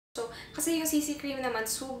So, kasi yung CC cream naman,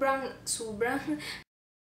 sobrang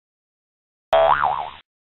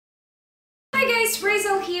Hi guys,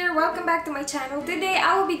 rhaze here. Welcome back to my channel. Today,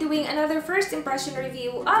 I will be doing another first impression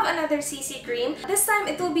review of another CC cream. This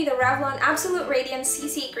time, it will be the Revlon Absolute Radiance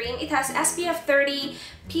CC cream. It has SPF 30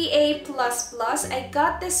 PA++. I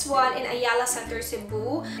got this one in Ayala Center,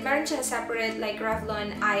 Cebu. Meron siyang separate like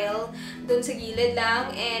Revlon aisle dun sa gilid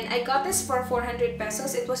lang. And I got this for 400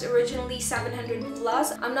 pesos. It was originally 700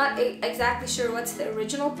 plus. I'm not exactly sure what's the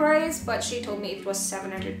original price, but she told me it was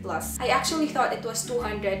 700 plus. I actually thought it was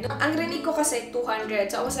 200. Ang rinig ko kasi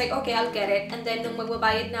 200. So I was like, okay, I'll get it. And then nung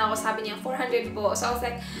magbabayad na ako, sabi niya 400 po. So I was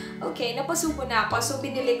like, okay, napasuko na ako. So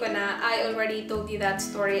binili ko na. I already told you that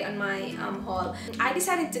story on my haul. I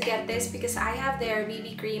decided to get this because I have their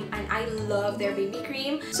BB cream and I love their BB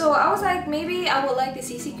cream. So I was like, maybe I will like the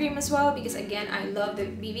CC cream as well because again, I love the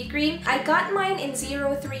BB cream. I got mine in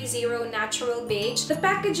 030 Natural Beige. The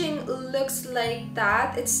packaging looks like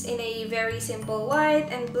that. It's in a very simple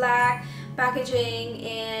white and black packaging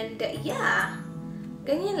and yeah.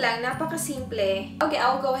 Ganyan lang, napaka-simple. Okay, I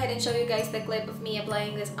will go ahead and show you guys the clip of me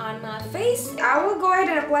applying this on my face. I will go ahead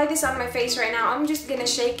and apply this on my face right now. I'm just gonna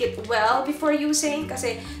shake it well before using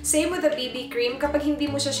kasi same with the BB cream, kapag hindi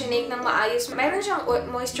mo siya shinake ng maayos, meron siyang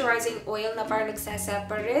moisturizing oil na parang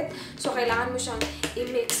nagsaseparate. So, kailangan mo siyang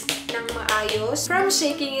i-mix ng maayos. From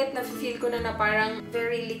shaking it, na-feel ko na parang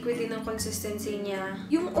very liquidy ng consistency niya.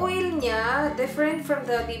 Yung oil niya, different from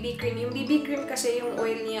the BB cream. Yung BB cream kasi yung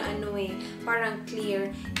oil niya, parang clear.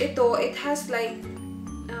 Ito, it has like,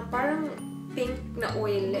 parang pink na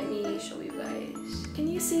oil. Let me show you guys. Can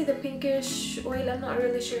you see the pinkish oil? I'm not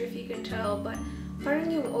really sure if you can tell, but parang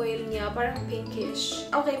yung oil niya, parang pinkish.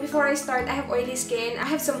 Okay, before I start, I have oily skin. I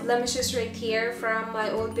have some blemishes right here from my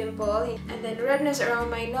old pimple. And then redness around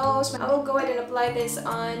my nose. I will go ahead and apply this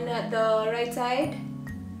on the right side.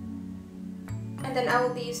 And then I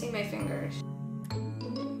will be using my fingers.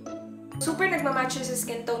 Super nagmamatch sa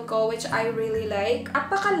skin tone ko, which I really like.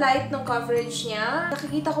 Apaka-light ng coverage niya.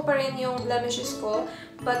 Nakikita ko pa rin yung blemishes ko,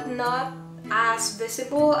 but not as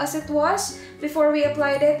visible as it was before we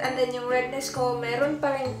applied it. And then yung redness ko, meron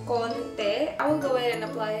pa rin konti. I will go ahead and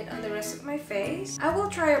apply it on the rest of my face. I will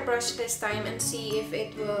try a brush this time and see if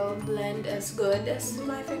it will blend as good as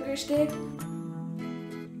my fingers did.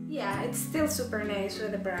 Yeah, it's still super nice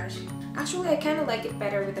with the brush. Actually, I kind of like it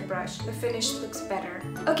better with the brush. The finish looks better.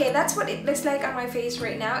 Okay, that's what it looks like on my face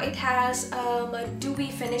right now. It has a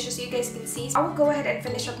dewy finish, as you guys can see. I will go ahead and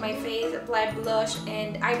finish up my face, apply blush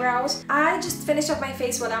and eyebrows. I just finished up my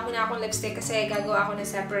face. Wala muna akong lipstick kasi gagawa ako ng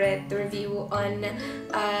separate review on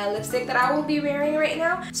lipstick that I will be wearing right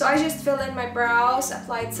now. So I just filled in my brows,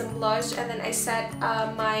 applied some blush, and then I set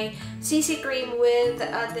my CC cream with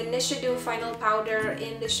the Nishadu Final Powder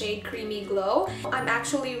in the shade Creamy Glow. I'm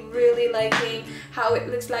actually really liking how it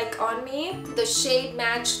looks like on me. The shade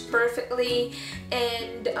matched perfectly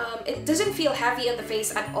and it doesn't feel heavy on the face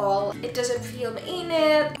at all. It doesn't feel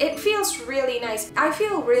mainit. It feels really nice. I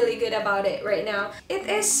feel really good about it right now. It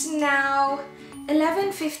is now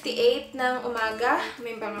 11:58 ng umaga.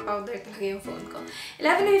 May mga powder talaga yung phone ko.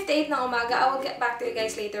 11:58 ng umaga. I will get back to you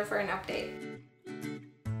guys later for an update.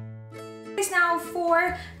 It's now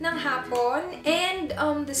 4 ng hapon and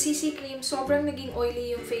the CC cream, sobrang naging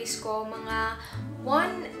oily yung face ko. Mga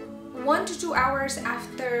 1 to 2 hours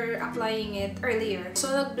after applying it earlier. So,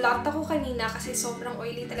 nag-blot ako kanina kasi sobrang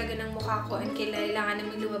oily talaga ng mukha ko and kailangan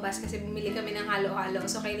namin lumabas kasi bumili kami ng halo-halo.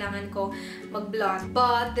 So, kailangan ko mag-blot.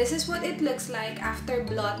 But, this is what it looks like after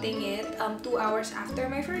blotting it 2 hours after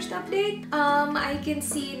my first update. I can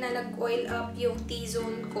see na nag-oil up yung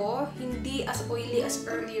T-zone ko. Hindi as oily as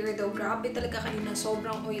earlier though. Grabe talaga kanina.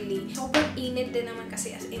 Sobrang oily. Sobrang init din naman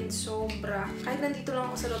kasi as in sobra. Kahit nandito lang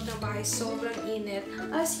ako sa loob ng bahay, sobrang init.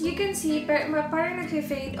 As you can see, parang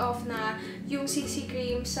nag-fade off na yung CC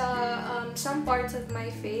cream sa some parts of my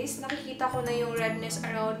face. Nakikita ko na yung redness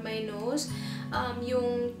around my nose.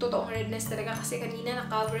 Yung totoong redness talaga kasi kanina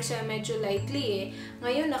na-cover siya medyo lightly eh.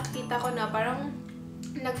 Ngayon nakikita ko na parang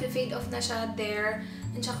nag-fade off na siya there.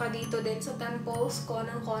 And saka dito din sa temples ko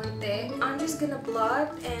ng konti. I'm just gonna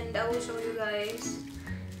blot and I will show you guys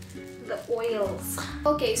the oils.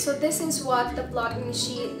 Okay, so this is what the blotting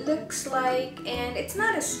sheet looks like and it's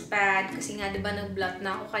not as bad kasi nga diba nag-blot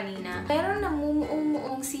na ako kanina. Meron na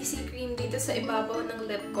mumuong CC cream dito sa ibabaw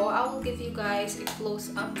ng lip ko. I will give you guys a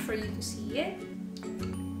close up for you to see it.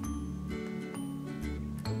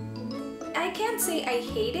 I can't say I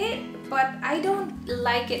hate it, but I don't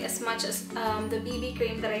like it as much as the BB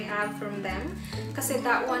cream that I have from them. Kasi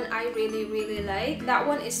that one I really like. That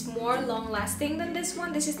one is more long-lasting than this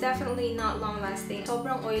one. This is definitely not long-lasting.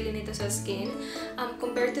 Sobrang oily nito sa skin.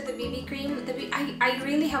 Compared to the BB cream, I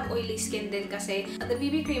really have oily skin din kasi the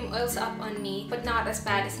BB cream oils up on me, but not as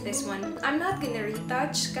bad as this one. I'm not gonna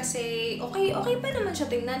retouch kasi okay pa naman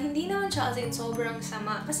siya tingnan. Hindi naman siya as in sobrang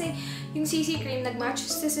sama. Kasi yung CC cream nag-match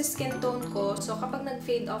sa skin tone ko. So kapag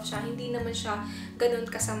nag-fade off siya, hindi naman siya ganun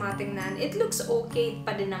kasama tingnan. It looks okay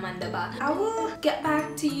pa din naman, diba? I will get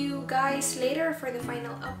back to you guys later for the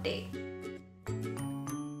final update.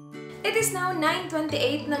 It is now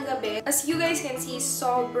 9:28 ng gabi. As you guys can see,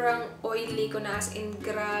 sobrang oily ko na, as in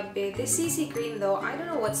grabe. This CC cream though, I don't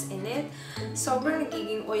know what's in it. Sobrang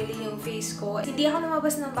nagiging oily yung face ko. Hindi ako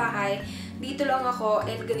lumabas ng bahay. Dito lang ako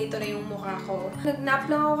and ganito na yung mukha ko. Nag-nap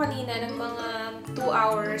lang ako kanina ng mga 2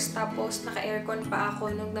 hours. Tapos naka-aircon pa ako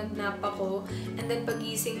nung nag-nap ako. And then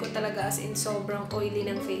pagising ko talaga as in sobrang oily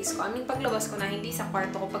ng face ko. I mean, paglabas ko na, hindi sa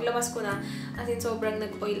kwarto ko. Paglabas ko na, as in sobrang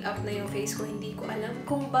nag-oil up na yung face ko. Hindi ko alam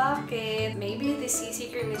kung bakit. Maybe this CC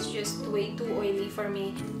cream is just way too oily for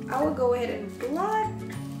me. I will go ahead and blot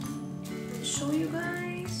and show you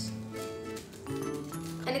guys.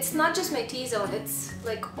 And it's not just my T-zone, it's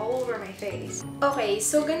like all over my face. Okay,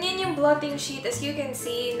 so ganyan yung blotting sheet. As you can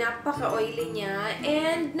see, napaka-oily niya.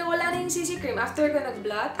 And nawala na yung CC cream. After ko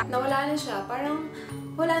nag-blot, nawala na siya. Parang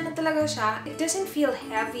wala na talaga siya. It doesn't feel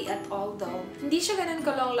heavy at all though. Hindi siya ganun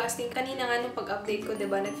ka-long lasting. Kanina nga nung pag-update ko,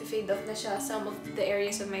 diba, nag-fade off na siya some of the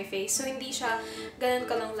areas of my face. So hindi siya ganun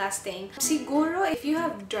ka-long lasting. Siguro, if you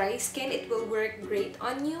have dry skin, it will work great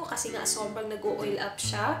on you kasi nga sobrang nag-oil up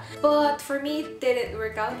siya. But for me, it didn't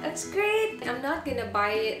work out as great. I'm not gonna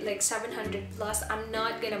buy it like 700 plus. I'm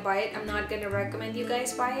not gonna buy it. I'm not gonna recommend you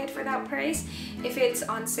guys buy it for that price. If it's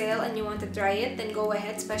on sale and you want to try it, then go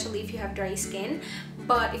ahead, especially if you have dry skin.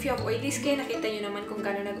 But if you have oily skin, nakita nyo naman kung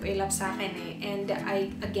gano'n nag-oil up sa akin eh. And I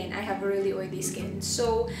have really oily skin.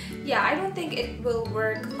 So, yeah, I don't think it will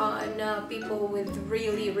work on people with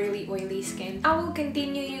really oily skin. I will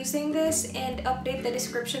continue using this and update the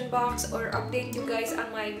description box or update you guys on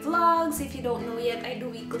my vlogs. If you don't know yet, I do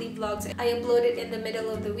weekly vlogs. I upload it in the middle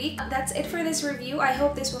of the week. That's it for this review. I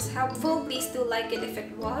hope this was helpful. Please do like it if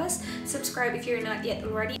it was. Subscribe if you're not yet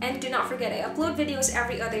already. And do not forget, I upload videos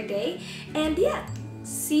every other day. And yeah,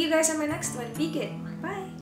 see you guys on my next one. Be good.